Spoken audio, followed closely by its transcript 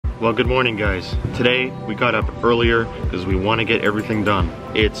Well, good morning guys. Today we got up earlier because we want to get everything done.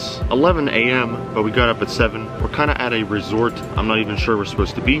 It's 11 a.m. but we got up at 7. We're kind of at a resort. I'm not even sure we're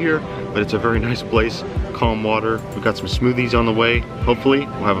supposed to be here, but it's a very nice place. Calm water. We got some smoothies on the way. Hopefully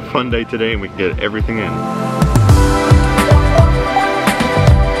we'll have a fun day today and we can get everything in.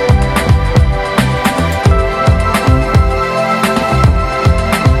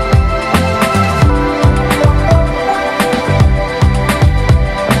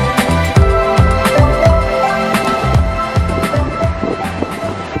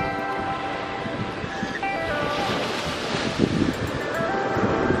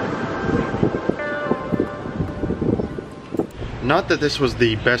 Not that this was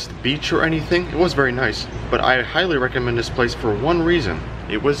the best beach or anything, it was very nice, but I highly recommend this place for one reason.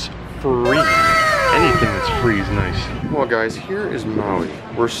 It was free. Anything that's free is nice. Well guys, here is Maui.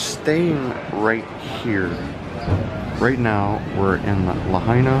 We're staying right here. Right now, we're in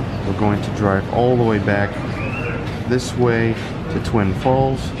Lahaina. We're going to drive all the way back this way to Twin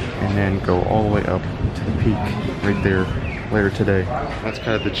Falls, and then go all the way up to the peak right there later today. That's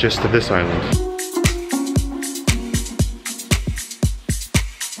kind of the gist of this island.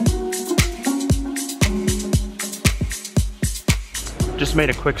 Just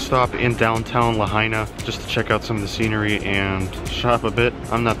made a quick stop in downtown Lahaina just to check out some of the scenery and shop a bit.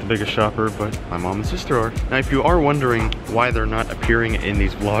 I'm not the biggest shopper, but my mom and sister are. Now, if you are wondering why they're not appearing in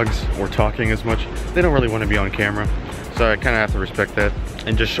these vlogs or talking as much, they don't really want to be on camera. So I kind of have to respect that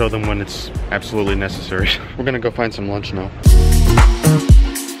and just show them when it's absolutely necessary. We're gonna go find some lunch now.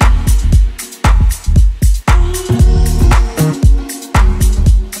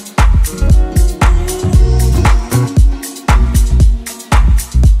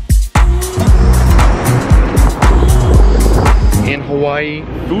 Hawaii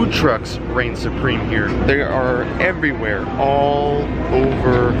food trucks reign supreme here. They are everywhere, all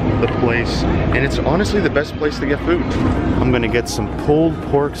over the place, and it's honestly the best place to get food. I'm gonna get some pulled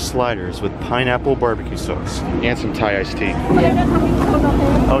pork sliders with pineapple barbecue sauce and some Thai iced tea.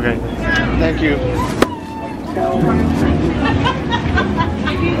 Okay, thank you.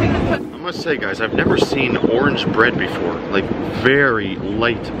 I must say guys, I've never seen orange bread before, like very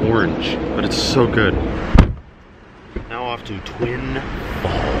light orange, but it's so good. Now off to Twin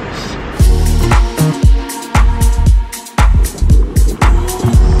Falls.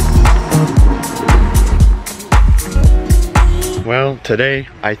 Well, today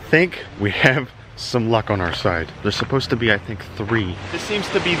I think we have some luck on our side. There's supposed to be, I think, 3. This seems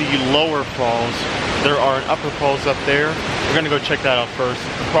to be the lower falls. There are an upper falls up there. We're gonna go check that out first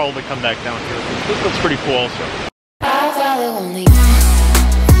and probably come back down here. This looks pretty cool also.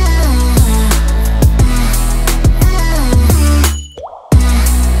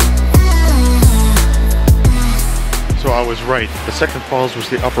 So I was right. The second falls was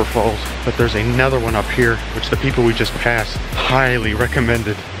the upper falls, but there's another one up here, which the people we just passed highly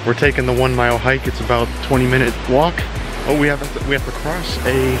recommended. We're taking the 1 mile hike. It's about 20-minute walk. Oh, we have to cross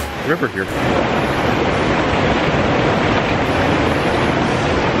a river here.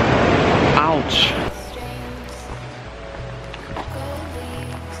 Ouch.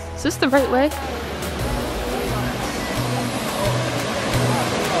 Is this the right way?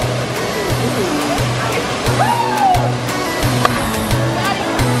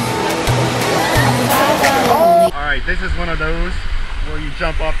 Alright, this is one of those where you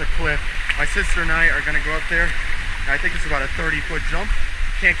jump off the cliff. My sister and I are going to go up there. I think it's about a 30-foot jump.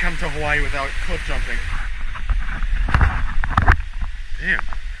 Can't come to Hawaii without cliff jumping. Damn.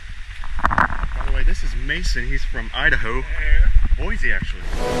 By the way, this is Mason. He's from Idaho. Boise, actually.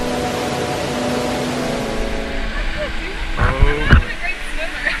 I'm a great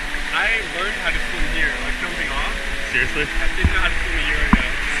swimmer. I learned how to swim here, like jumping off. Seriously? I didn't know how to swim a year ago.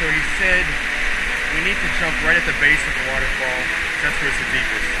 So he said we need to jump right at the base of the waterfall. That's where it's the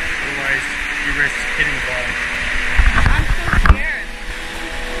deepest. Otherwise, you risk hitting the bottom. I'm so scared.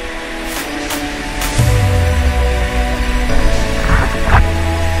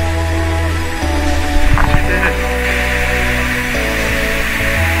 She did it.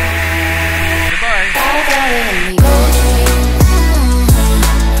 Goodbye.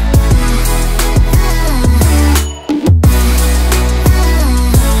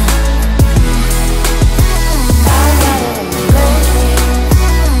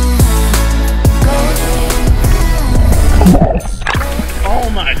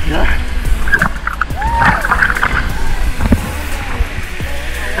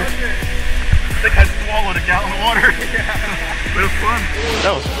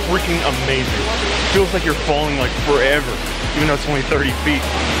 That was freaking amazing. Feels like you're falling like forever, even though it's only 30 feet.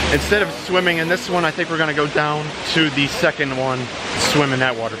 Instead of swimming in this one, I think we're gonna go down to the second one. swim in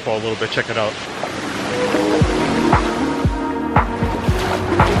that waterfall a little bit, check it out.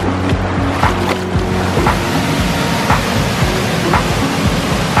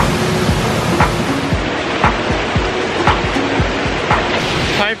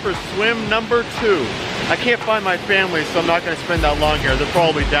 Time for swim number 2. I can't find my family, so I'm not going to spend that long here. They're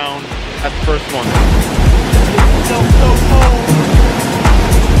probably down at the first one. So cold.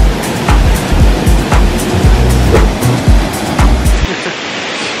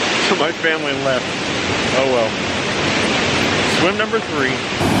 So my family left. Oh well. Swim number 3.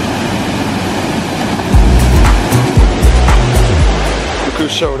 Look who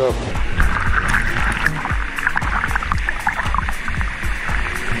showed up.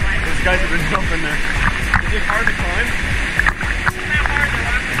 These guys have been jumping there. Is it hard to climb? It's not hard to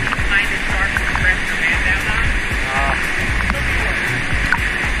walk behind it, start to press your hand down on.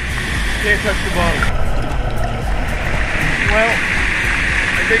 Can't touch the bottom. Well,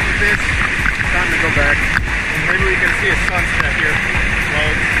 I think with this, it's time to go back. Maybe we can see a sunset here.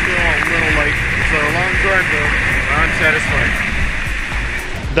 Well, it's still a little light. It's a long drive though. I'm satisfied.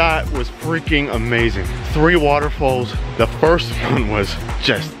 That was freaking amazing. 3 waterfalls. The first one was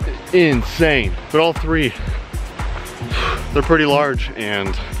just insane. But all 3, they're pretty large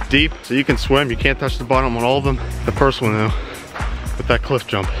and deep, so you can swim. You can't touch the bottom on all of them. The first one though, with that cliff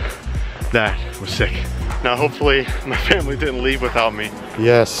jump, that was sick. Now hopefully my family didn't leave without me.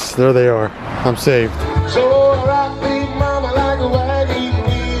 Yes, there they are. I'm saved. So rock me, mama, like a wagon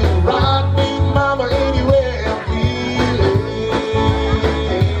wheel. Rock me, mama, anywhere I feel it.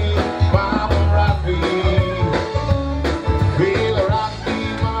 Mama, rock me. Feel rock me,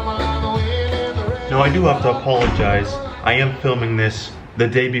 mama, on the wind and the rain. Now I do have to apologize. I am filming this the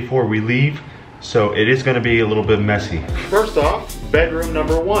day before we leave, so it is going to be a little bit messy. First off, bedroom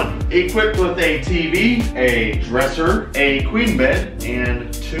number 1. Equipped with a TV, a dresser, a queen bed,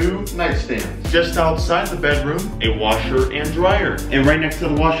 and 2 nightstands. Just outside the bedroom, a washer and dryer. And right next to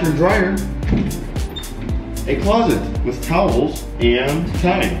the washer and dryer, a closet with towels and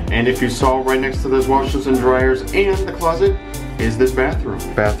time. And if you saw right next to those washers and dryers and the closet is this bathroom.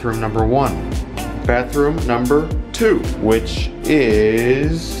 Bathroom number 1. Bathroom number 2, which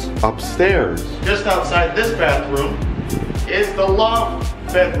is upstairs. Just outside this bathroom is the loft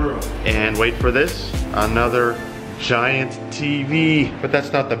bedroom. And wait for this, another giant TV. But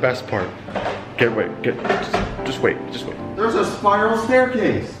that's not the best part. Just wait. There's a spiral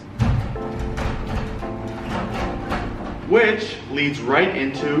staircase, which leads right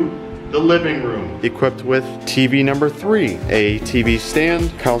into the living room. Equipped with TV number 3, a TV stand,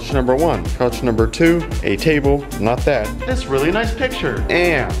 couch number 1, couch number 2, a table, not that. This really nice picture.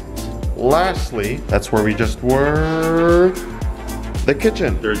 And lastly, that's where we just were, the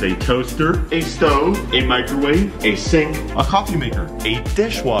kitchen. There's a toaster, a stove, a microwave, a sink, a coffee maker, a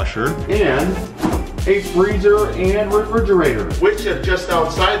dishwasher, and a freezer and refrigerator, which is just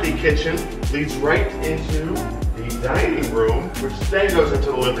outside the kitchen, leads right into the dining room, which then goes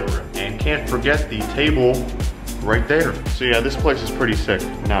into the living room. And can't forget the table right there. So yeah, this place is pretty sick.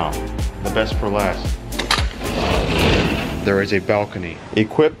 Now, the best for last. There is a balcony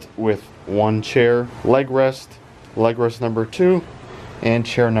equipped with 1 chair, leg rest number 2, and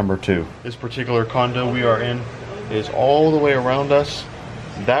chair number 2. This particular condo we are in is all the way around us.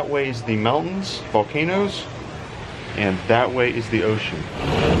 That way is the mountains, volcanoes, and that way is the ocean.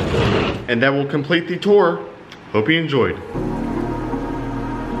 And that will complete the tour. Hope you enjoyed.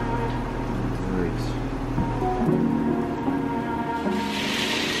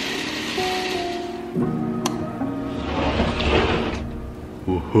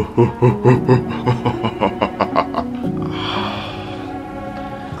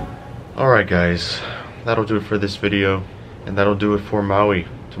 Alright guys, that'll do it for this video, and that'll do it for Maui.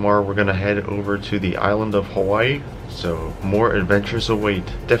 Tomorrow we're gonna head over to the island of Hawaii, so more adventures await.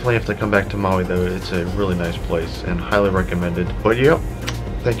 Definitely have to come back to Maui though. It's a really nice place and highly recommended. But yep,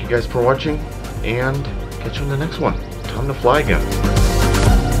 thank you guys for watching, and catch you in the next one. Time to fly again.